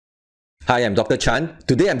Hi, I'm Dr. Chan.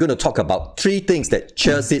 Today I'm going to talk about 3 things that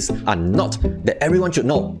chia seeds are not, that everyone should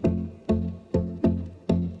know.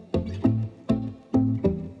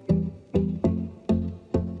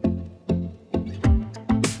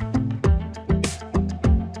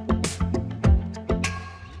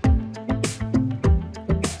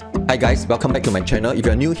 Hi guys, welcome back to my channel. If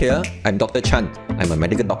you're new here, I'm Dr. Chan. I'm a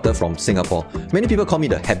medical doctor from Singapore. Many people call me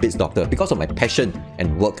the habits doctor because of my passion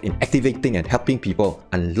and work in activating and helping people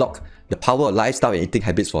unlock the power of lifestyle and eating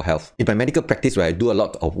habits for health. In my medical practice, where I do a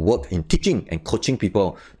lot of work in teaching and coaching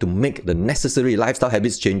people to make the necessary lifestyle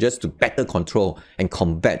habits changes to better control and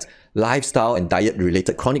combat lifestyle and diet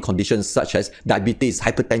related chronic conditions such as diabetes,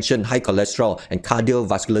 hypertension, high cholesterol, and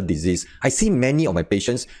cardiovascular disease, I see many of my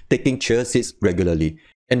patients taking chia seeds regularly.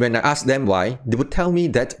 And when I asked them why, they would tell me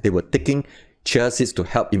that they were taking chia seeds to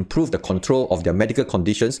help improve the control of their medical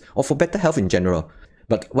conditions or for better health in general.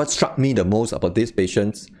 But what struck me the most about these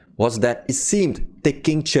patients was that it seemed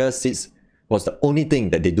taking chia seeds was the only thing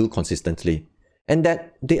that they do consistently, and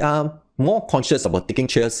that they are more conscious about taking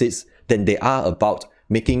chia seeds than they are about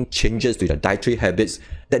making changes to their dietary habits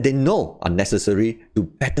that they know are necessary to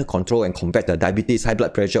better control and combat their diabetes, high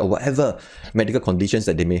blood pressure, or whatever medical conditions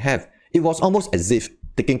that they may have. It was almost as if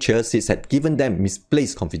taking chia seeds had given them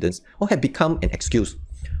misplaced confidence or had become an excuse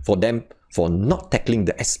for them for not tackling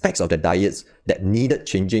the aspects of their diets that needed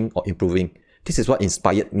changing or improving. This is what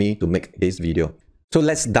inspired me to make this video. So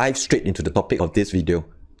let's dive straight into the topic of this video.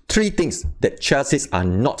 3 things that chia seeds are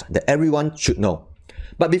not, that everyone should know.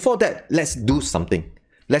 But before that, let's do something.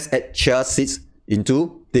 Let's add chia seeds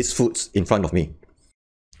into these foods in front of me.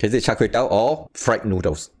 Okay, this is char kway teow or fried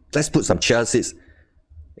noodles. Let's put some chia seeds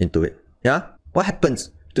into it. Yeah? What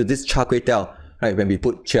happens to this char kway teow, right, when we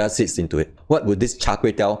put chia seeds into it? What would this char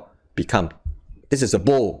kway teow become? This is a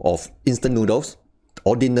bowl of instant noodles,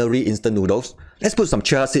 ordinary instant noodles. Let's put some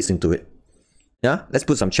chia seeds into it. Yeah, let's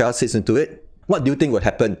put some chia seeds into it. What do you think would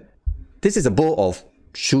happen? This is a bowl of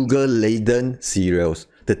sugar-laden cereals,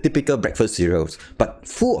 the typical breakfast cereals, but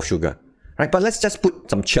full of sugar, right? But let's just put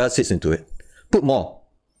some chia seeds into it. Put more.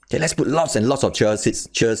 Okay, let's put lots and lots of chia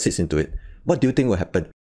seeds into it. What do you think will happen?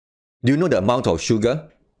 Do you know the amount of sugar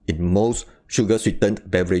in most sugar-sweetened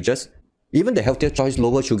beverages? Even the healthier choice,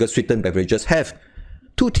 lower sugar-sweetened beverages have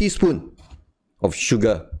 2 teaspoons of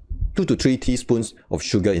sugar, 2 to 3 teaspoons of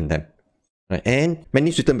sugar in them. Right? And many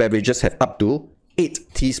sweetened beverages have up to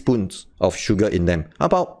 8 teaspoons of sugar in them,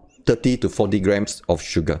 about 30 to 40 grams of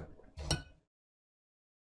sugar.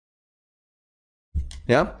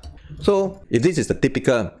 Yeah? So, if this is the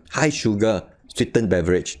typical high sugar sweetened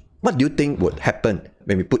beverage, what do you think would happen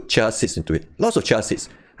when we put chia seeds into it? Lots of chia seeds.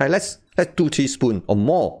 Right, let's 2 teaspoons or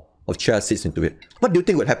more of chia seeds into it. What do you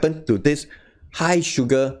think would happen to this high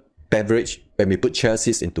sugar beverage when we put chia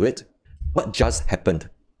seeds into it? What just happened?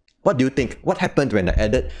 What do you think? What happened when I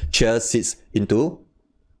added chia seeds into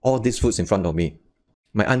all these foods in front of me?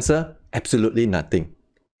 My answer? Absolutely nothing.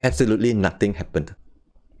 Absolutely nothing happened.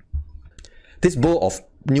 This bowl of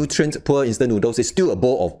nutrient-poor instant noodles is still a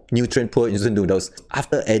bowl of nutrient-poor instant noodles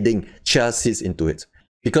after adding chia seeds into it.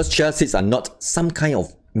 Because chia seeds are not some kind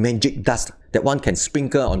of magic dust that one can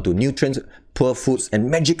sprinkle onto nutrient-poor foods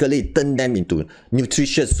and magically turn them into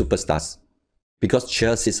nutritious superstars. Because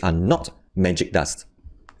chia seeds are not magic dust.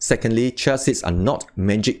 Secondly, chia seeds are not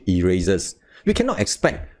magic erasers. We cannot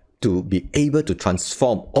expect to be able to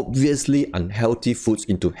transform obviously unhealthy foods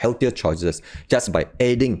into healthier choices just by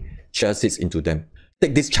adding chia seeds into them.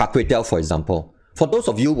 Take this char kway teow for example. For those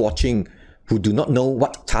of you watching who do not know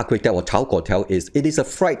what char kway teow or chao kway teow is, it is a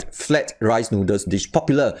fried flat rice noodles dish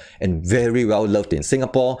popular and very well loved in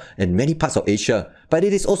Singapore and many parts of Asia, but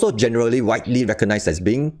it is also generally widely recognized as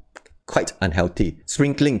being quite unhealthy.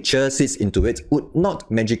 Sprinkling chia seeds into it would not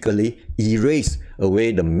magically erase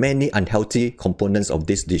away the many unhealthy components of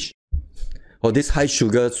this dish, or this high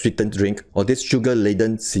sugar sweetened drink, or this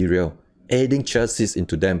sugar-laden cereal. Adding chia seeds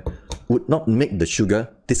into them would not make the sugar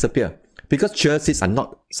disappear, because chia seeds are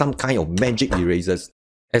not some kind of magic erasers.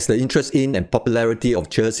 As the interest in and popularity of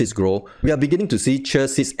chia seeds grow, we are beginning to see chia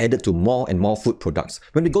seeds added to more and more food products.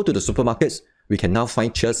 When we go to the supermarkets, we can now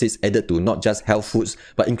find chia seeds added to not just health foods,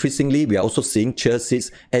 but increasingly we are also seeing chia seeds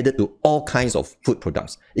added to all kinds of food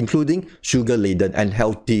products, including sugar-laden,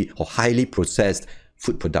 unhealthy, or highly processed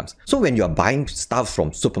food products. So when you are buying stuff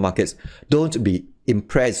from supermarkets, don't be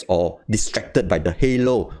impressed or distracted by the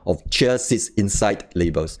halo of chia seeds inside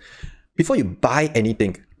labels. Before you buy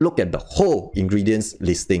anything, look at the whole ingredients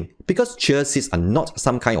listing, because chia seeds are not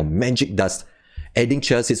some kind of magic dust. Adding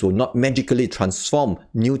chia seeds will not magically transform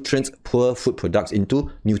nutrient-poor food products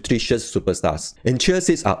into nutritious superstars. And chia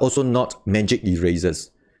seeds are also not magic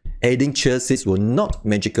erasers. Adding chia seeds will not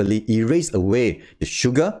magically erase away the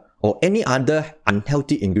sugar or any other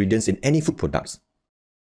unhealthy ingredients in any food products.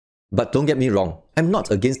 But don't get me wrong, I'm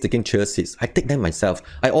not against taking chia seeds. I take them myself.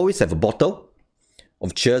 I always have a bottle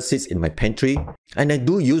of chia seeds in my pantry, and I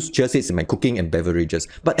do use chia seeds in my cooking and beverages.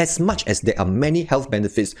 But as much as there are many health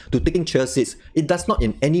benefits to taking chia seeds, it does not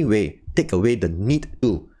in any way take away the need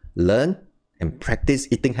to learn and practice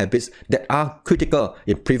eating habits that are critical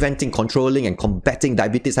in preventing, controlling and combating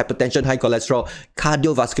diabetes, hypertension, high cholesterol,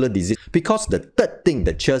 cardiovascular disease. Because the third thing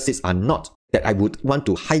that chia seeds are not, that I would want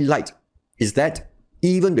to highlight, is that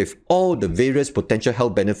even with all the various potential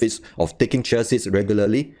health benefits of taking chia seeds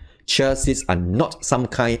regularly, chia seeds are not some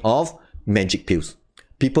kind of magic pills.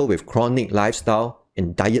 People with chronic lifestyle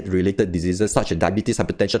and diet-related diseases such as diabetes,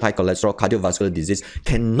 hypertension, high cholesterol, cardiovascular disease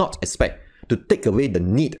cannot expect to take away the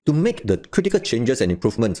need to make the critical changes and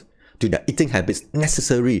improvements to their eating habits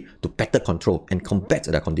necessary to better control and combat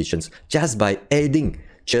their conditions just by adding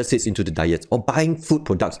chia seeds into the diet or buying food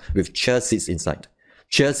products with chia seeds inside.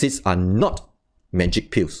 Chia seeds are not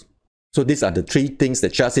magic pills. So these are the three things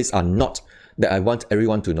that chia seeds are not, that I want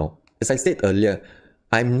everyone to know. As I said earlier,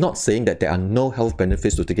 I'm not saying that there are no health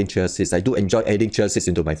benefits to taking chia seeds. I do enjoy adding chia seeds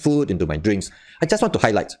into my food, into my drinks. I just want to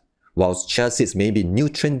highlight, whilst chia seeds may be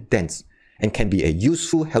nutrient dense and can be a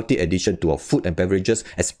useful, healthy addition to our food and beverages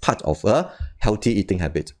as part of a healthy eating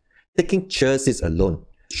habit, taking chia seeds alone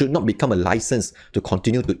should not become a license to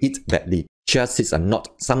continue to eat badly. Chia seeds are not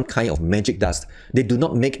some kind of magic dust. They do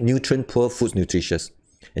not make nutrient-poor foods nutritious.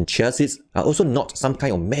 And chia seeds are also not some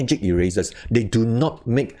kind of magic erasers. They do not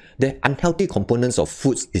make the unhealthy components of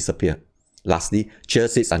foods disappear. Lastly, chia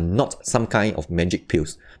seeds are not some kind of magic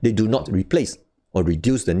pills. They do not replace or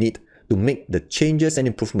reduce the need to make the changes and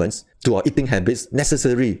improvements to our eating habits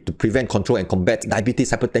necessary to prevent, control and combat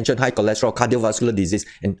diabetes, hypertension, high cholesterol, cardiovascular disease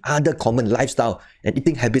and other common lifestyle and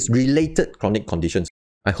eating habits related chronic conditions.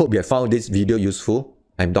 I hope you have found this video useful.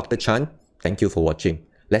 I'm Dr. Chan. Thank you for watching.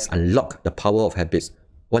 Let's unlock the power of habits.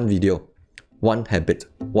 One video, one habit,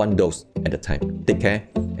 one dose at a time. Take care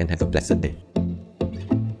and have a blessed day.